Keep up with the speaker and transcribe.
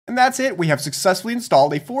And that's it, we have successfully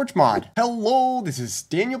installed a Forge mod. Hello, this is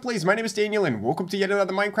DanielPlays. My name is Daniel and welcome to yet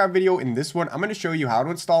another Minecraft video. In this one, I'm going to show you how to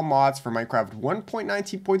install mods for Minecraft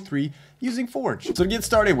 1.19.3 using Forge. So to get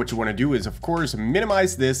started, what you want to do is, of course,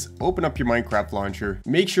 minimize this, open up your Minecraft launcher,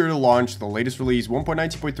 make sure to launch the latest release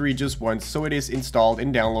 1.19.3 just once so it is installed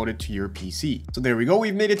and downloaded to your PC. So there we go,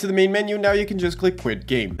 we've made it to the main menu. Now you can just click quit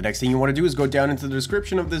game. The next thing you want to do is go down into the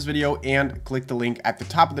description of this video and click the link at the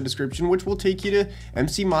top of the description, which will take you to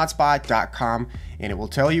mcmodspot.com, and it will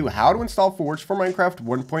tell you how to install Forge for Minecraft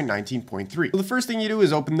 1.19.3. So the first thing you do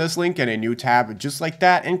is open this link in a new tab just like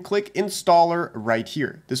that and click installer right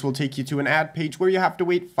here. This will take you to an ad page where you have to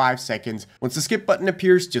wait 5 seconds. Once the skip button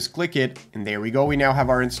appears, just click it, and there we go, we now have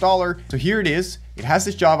our installer. So here it is, it has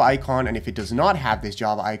this Java icon, and if it does not have this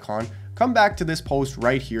Java icon, come back to this post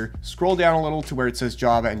right here, scroll down a little to where it says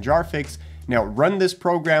Java and Jarfix. Now run this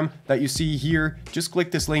program that you see here, just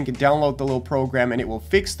click this link and download the little program and it will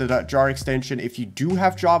fix the .jar extension if you do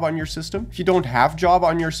have Java on your system. If you don't have Java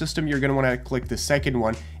on your system, you're going to want to click the second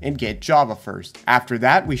one and get Java first. After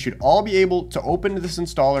that, we should all be able to open this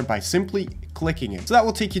installer by simply clicking it. So that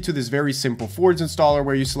will take you to this very simple Forge installer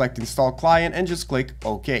where you select install client and just click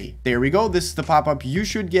OK. There we go, this is the pop-up you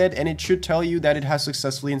should get, and it should tell you that it has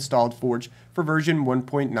successfully installed Forge for version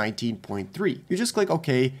 1.19.3. You just click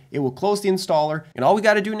OK, it will close the installer, and all we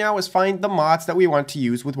got to do now is find the mods that we want to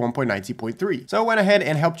use with 1.19.3. So I went ahead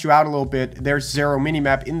and helped you out a little bit. There's Xaero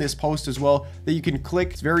Minimap in this post as well that you can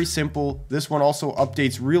click. It's very simple. This one also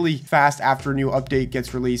updates really fast after a new update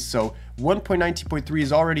gets released, so 1.19.3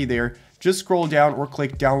 is already there. Just scroll down or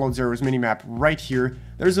click download Xaero's Minimap right here.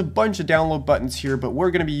 There's a bunch of download buttons here, but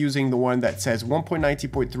we're going to be using the one that says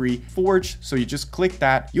 1.19.3 Forge. So you just click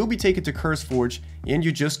that. You'll be taken to CurseForge and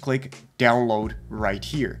you just click download right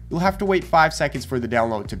here. You'll have to wait 5 seconds for the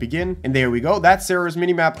download to begin. And there we go. That's Xaero's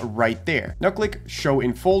Minimap right there. Now click show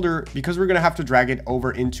in folder because we're going to have to drag it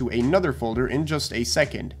over into another folder in just a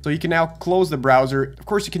second. So you can now close the browser. Of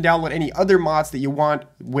course, you can download any other mods that you want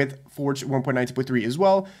with Forge 1.19.3 as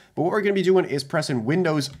well. But what we're going to be doing is pressing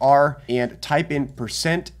Windows R and type in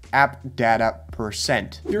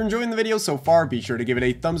 %appdata%. If you're enjoying the video so far, be sure to give it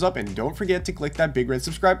a thumbs up and don't forget to click that big red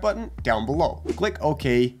subscribe button down below. Click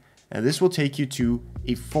OK, and this will take you to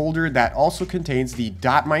a folder that also contains the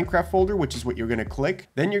 .minecraft folder, which is what you're going to click.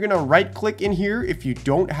 Then you're going to right click in here. If you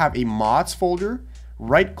don't have a mods folder,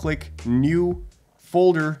 right click new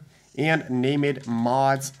folder and name it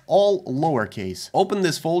mods, all lowercase. Open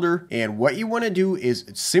this folder, and what you want to do is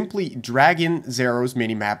simply drag in Xaero's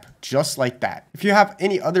Minimap just like that. If you have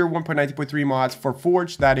any other 1.19.3 mods for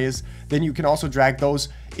Forge, that is, then you can also drag those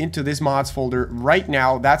into this mods folder right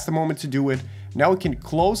now. That's the moment to do it. Now we can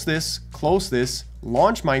close this,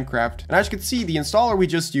 launch Minecraft, and as you can see, the installer we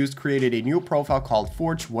just used created a new profile called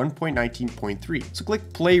Forge 1.19.3. So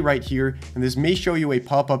click play right here, and this may show you a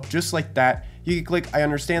pop-up just like that. You can click I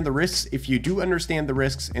understand the risks if you do understand the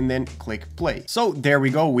risks, and then click play. So there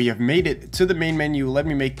we go, we have made it to the main menu. Let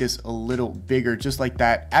me make this a little bigger just like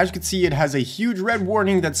that. As you can see, it has a huge red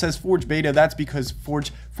warning that says Forge beta. That's because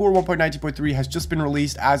Forge 1.19.3 has just been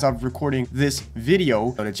released as of recording this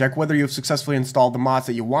video. So to check whether you've successfully installed the mods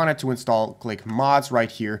that you wanted to install, click mods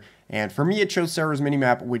right here, and for me it shows Xaero's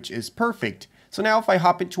Minimap, which is perfect. So now if I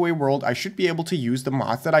hop into a world, I should be able to use the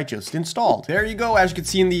mods that I just installed. There you go. As you can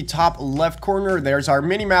see in the top left corner, there's our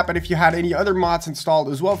minimap. And if you had any other mods installed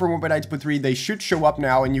as well for 1.19.3, they should show up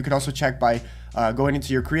now. And you can also check by going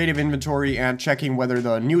into your creative inventory and checking whether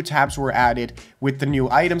the new tabs were added with the new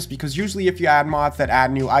items, because usually if you add mods that add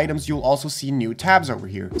new items, you'll also see new tabs over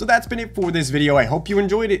here. So that's been it for this video. I hope you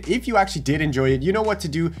enjoyed it. If you actually did enjoy it, you know what to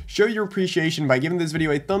do. Show your appreciation by giving this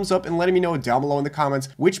video a thumbs up and letting me know down below in the comments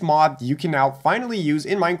which mod you can now finally use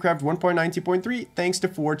in Minecraft 1.19.3 thanks to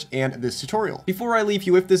Forge and this tutorial. Before I leave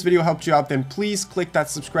you, if this video helped you out, then please click that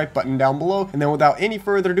subscribe button down below. And then without any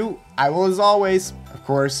further ado, I will, as always, of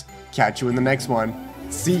course, catch you in the next one.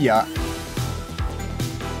 See ya.